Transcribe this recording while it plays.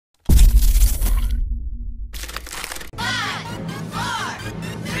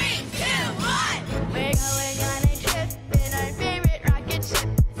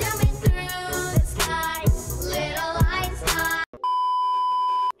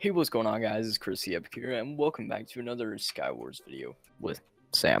Hey, what's going on, guys? It's Chris the Epic here, and welcome back to another Skywars video with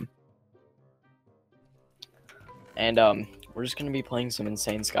Sam. And we're just gonna be playing some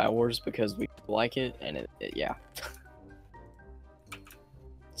insane Skywars because we like it, and yeah.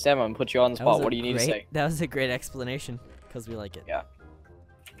 Sam, I'm gonna put you on the spot. What do you need to say? That was a great explanation, because we like it. Yeah.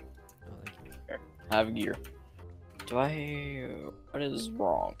 Oh, thank you. Here, have gear. Do I? What is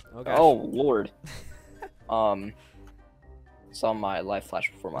wrong? Oh, gosh. Oh Lord. Saw my life flash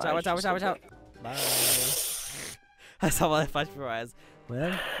before my eyes. Watch out. Bye. I saw my life flash before my eyes.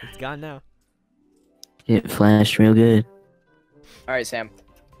 Well, it's gone now. It flashed real good. Alright, Sam.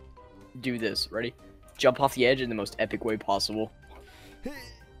 Do this. Ready? Jump off the edge in the most epic way possible.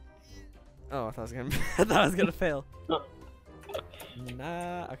 Oh, I thought I was gonna fail.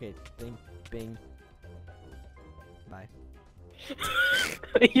 Nah. Okay. Bing. Bing. Bye.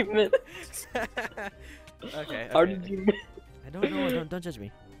 You meant. Okay. How did you? I don't know. Don't judge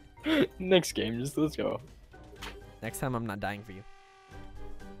me. Next game, just let's go. Next time, I'm not dying for you.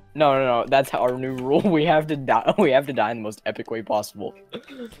 No. That's our new rule. We have to die. We have to die in the most epic way possible.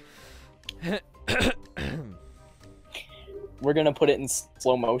 We're gonna put it in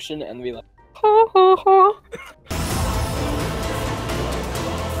slow motion and be like, ha ha ha.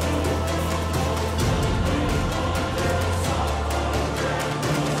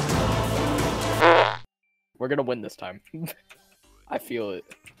 We're gonna win this time. I feel it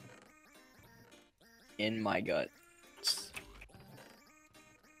in my gut.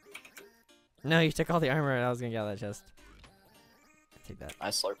 No, you took all the armor and I was gonna get out of that chest. Take that. I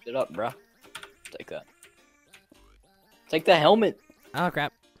slurped it up, bruh. Take that. Take the helmet. Oh,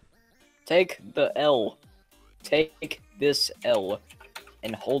 crap. Take the L. Take this L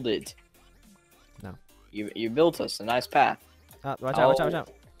and hold it. No. You built us a nice path. Watch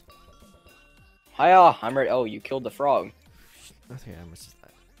out. Hiya, I'm ready. Oh, you killed the frog. Okay, how much is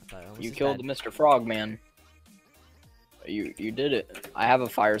that? You killed the Mr. Frog, man. You did it. I have a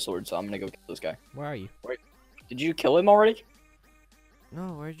fire sword, so I'm gonna go kill this guy. Where are you? Wait, did you kill him already?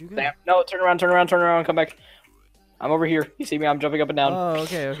 No, where'd you go? Damn. No, turn around, come back. I'm over here. You see me? I'm jumping up and down. Oh,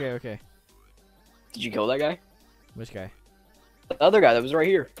 okay. Did you kill that guy? Which guy? The other guy that was right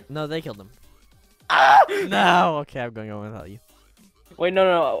here. No, they killed him. Ah! No. Okay, I'm going on without you. Wait,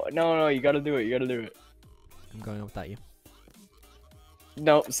 no. You gotta do it. I'm going on without you.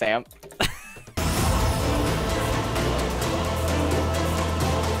 No, Sam.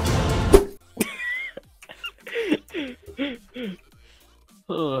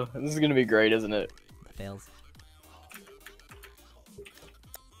 Oh, this is gonna be great, isn't it? Fails.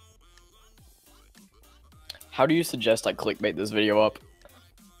 How do you suggest I clickbait this video up?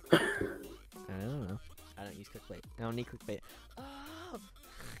 I don't know. I don't use clickbait. I don't need clickbait. Oh.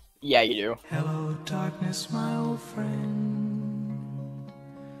 Yeah, you do. Hello, darkness, my old friend.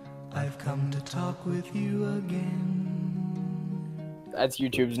 I've come to talk with you again. That's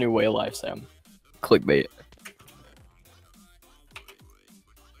YouTube's new way of life, Sam. Clickbait.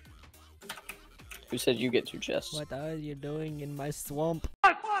 Who said you get 2 chests? What are you doing in my swamp?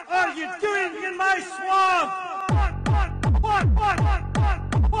 What are you doing in my swamp?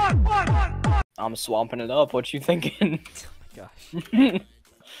 What? I'm swamping it up. What you thinking? Oh my gosh.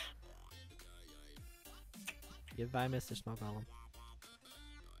 Goodbye, Mr. Small Golem.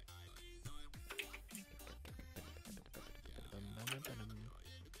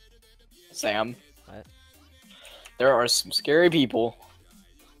 Sam. What? There are some scary people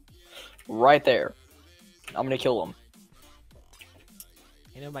right there. I'm gonna kill them.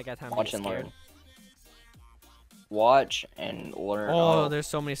 You know, I got time Watch to and get scared. learn. Watch and learn. Oh, there's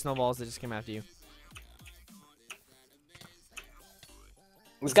so many snowballs that just came after you.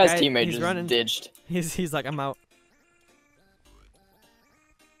 This guy's guy, teammate he's just running. ditched. He's like, I'm out.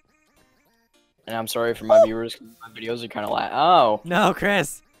 And I'm sorry for my viewers. 'Cause my videos are kind of Oh. No,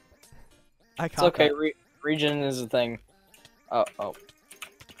 Chris. I It's caught okay. that. Region is a thing. Oh.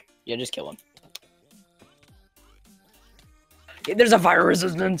 Yeah, just kill him. Yeah, there's a fire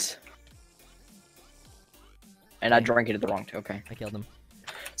resistance. And I drank it at the wrong time. Okay. I killed him.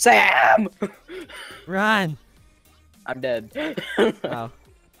 Sam! Run! I'm dead. Oh.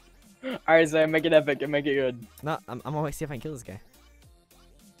 Alright, Sam, make it epic and make it good. No, I'm gonna see if I can kill this guy.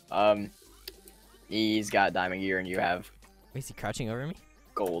 He's got diamond gear and you have Wait, is he crouching over me?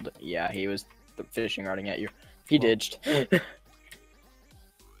 gold. Yeah, he was fishing running at you. He ditched.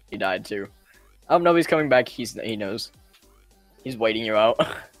 He died too. Oh, nobody's coming back. He knows. He's waiting you out.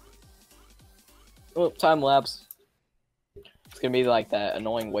 Oh, time lapse. It's gonna be like that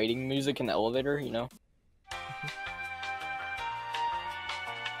annoying waiting music in the elevator, you know?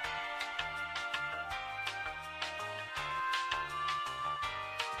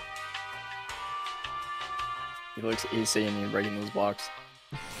 He's seeing you breaking those blocks.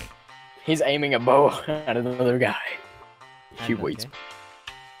 He's aiming a bow at another guy. He waits. Okay.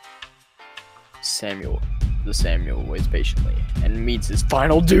 The Samuel waits patiently and meets his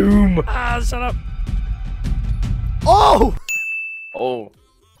final doom. Ah, shut up. Oh! Oh.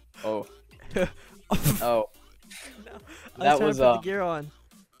 Oh. Oh. No, That I was was trying to put the gear on.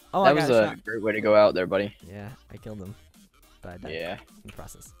 Oh, that I was got a shot. great way to go out there, buddy. Yeah, I killed him. But I died Yeah. in the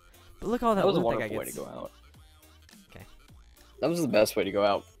process. But look at all that That was a loot that guy wonderful way to gets. go out. Okay. That was the best way to go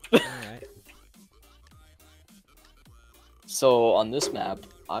out. Alright. So on this map,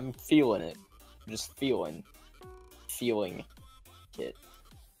 I'm feeling it. Just feeling it.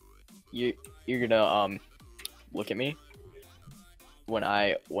 You're gonna look at me when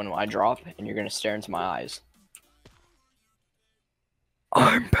I drop, and you're gonna stare into my eyes.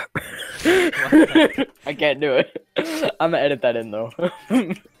 I'm Batman. I can't do it. I'm gonna edit that in though.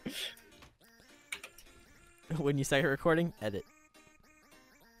 When you start recording, edit.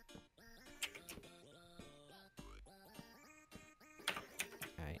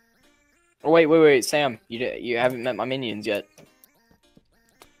 Alright. Oh, wait, Sam. You haven't met my minions yet.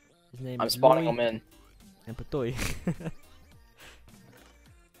 His name I'm is spawning Louis them in. and Patoy.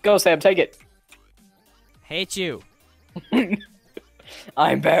 Go, Sam. Take it. Hate you.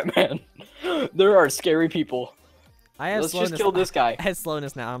 I'm Batman. There are scary people. I have Let's slowness. just kill this guy. I have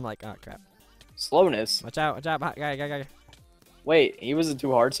slowness now. I'm like, oh crap. Slowness. Watch out, guy. Wait, he was at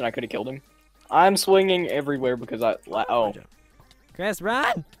 2 hearts and I could have killed him. I'm swinging everywhere because oh, Chris,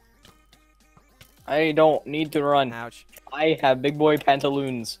 run! I don't need to run. Ouch. I have big boy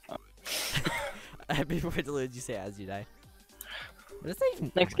pantaloons. Before the load, you say as you die. But it's not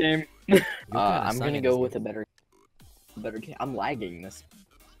even Next that much. game. You're kinda I'm suck gonna at go this with game. a better game. I'm lagging this.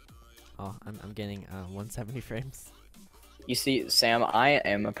 Oh, I'm getting 170 frames. You see, Sam, I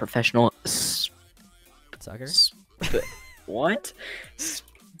am a professional Sucker. what?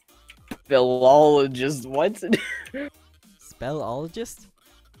 Spellologist. What? Spellologist?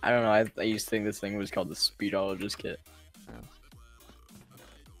 I don't know. I used to think this thing was called the Speedologist kit. Oh.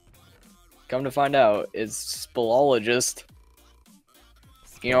 Come to find out, it's Spellologist.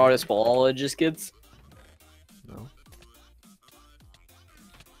 You know what a Spellologist gets? No.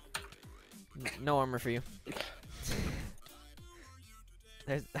 No armor for you.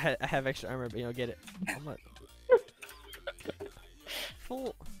 I have extra armor, but you don't get it. How much?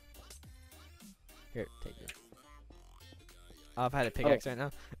 Full. Here, take it. Oh, if I had a pickaxe right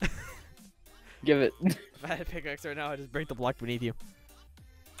now. Give it. If I had a pickaxe right now, I'd just break the block beneath you.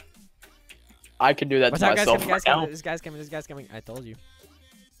 I could do that Watch to out, guys myself coming, right now. This guy's coming. I told you.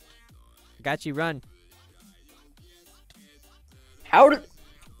 I got you, run. How did...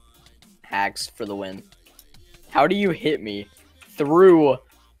 Hacks for the win. How do you hit me through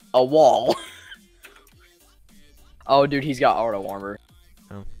a wall? Oh, dude, he's got auto armor.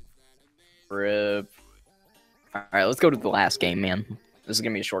 Oh. Rip. Alright, let's go to the last game, man. This is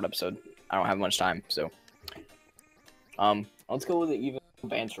gonna be a short episode. I don't have much time, so... let's go with the even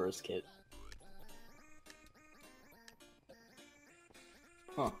Banterous kit.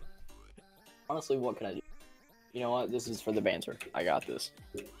 Huh. Honestly, what can I do? You know what? This is for the banter. I got this.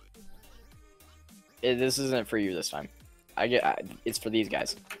 This isn't for you this time. It's for these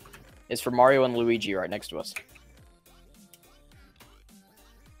guys. It's for Mario and Luigi right next to us.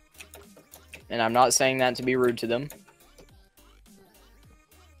 And I'm not saying that to be rude to them.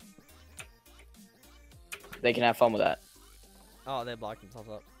 They can have fun with that. Oh, they blocked themselves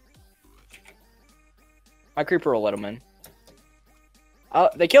up. My creeper will let them in. Oh,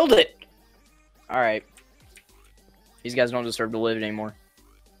 they killed it! Alright. These guys don't deserve to live anymore.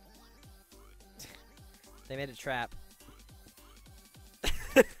 They made a trap.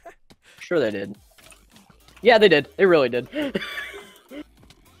 Sure they did. Yeah, they did. They really did.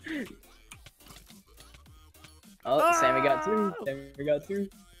 Oh, Sammy got 2. Sammy got 2.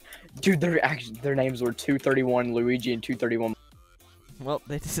 Dude, their names were 231 Luigi and 231. Well,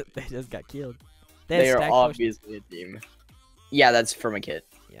 they just got killed. They had are stacked potions. obviously a team. Yeah, that's from a kit.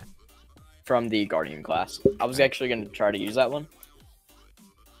 Yeah. From the Guardian class. I was actually going to try to use that one.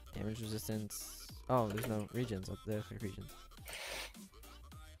 Damage resistance. Oh, there's no regions. There's no regions.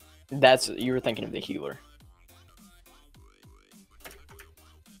 You were thinking of the healer.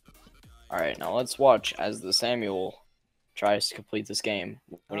 Alright, now let's watch as the Samuel tries to complete this game.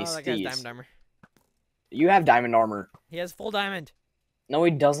 When he that guy's sees. diamond armor. You have diamond armor. He has full diamond. No,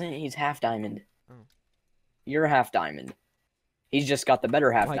 he doesn't. He's half diamond. Oh. You're half diamond. He's just got the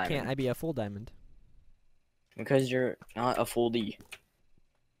better half Why diamond. can't I be a full diamond? Because you're not a full D.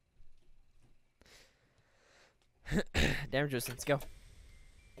 Damage resistance, go.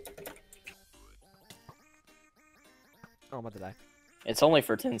 Oh, I'm about to die. It's only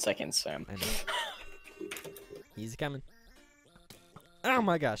for 10 seconds, Sam. I know. He's coming. Oh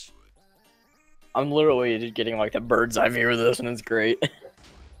my gosh. I'm literally just getting like the bird's eye view of this, and it's great.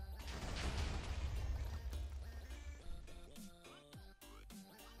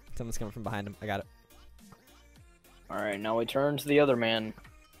 Someone's coming from behind him. I got it. Alright, now we turn to the other man.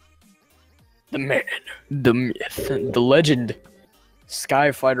 The man, the myth, the legend.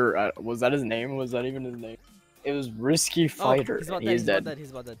 Skyfighter, was that his name? Was that even his name? It was Risky Fighter. He's about He dead. is He's dead. about dead.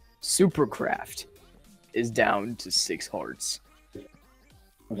 He's about dead. Supercraft is down to 6 hearts.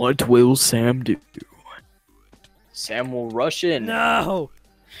 What will Sam do? Sam will rush in No!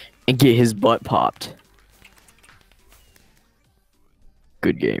 and get his butt popped.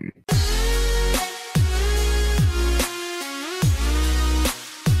 Good game.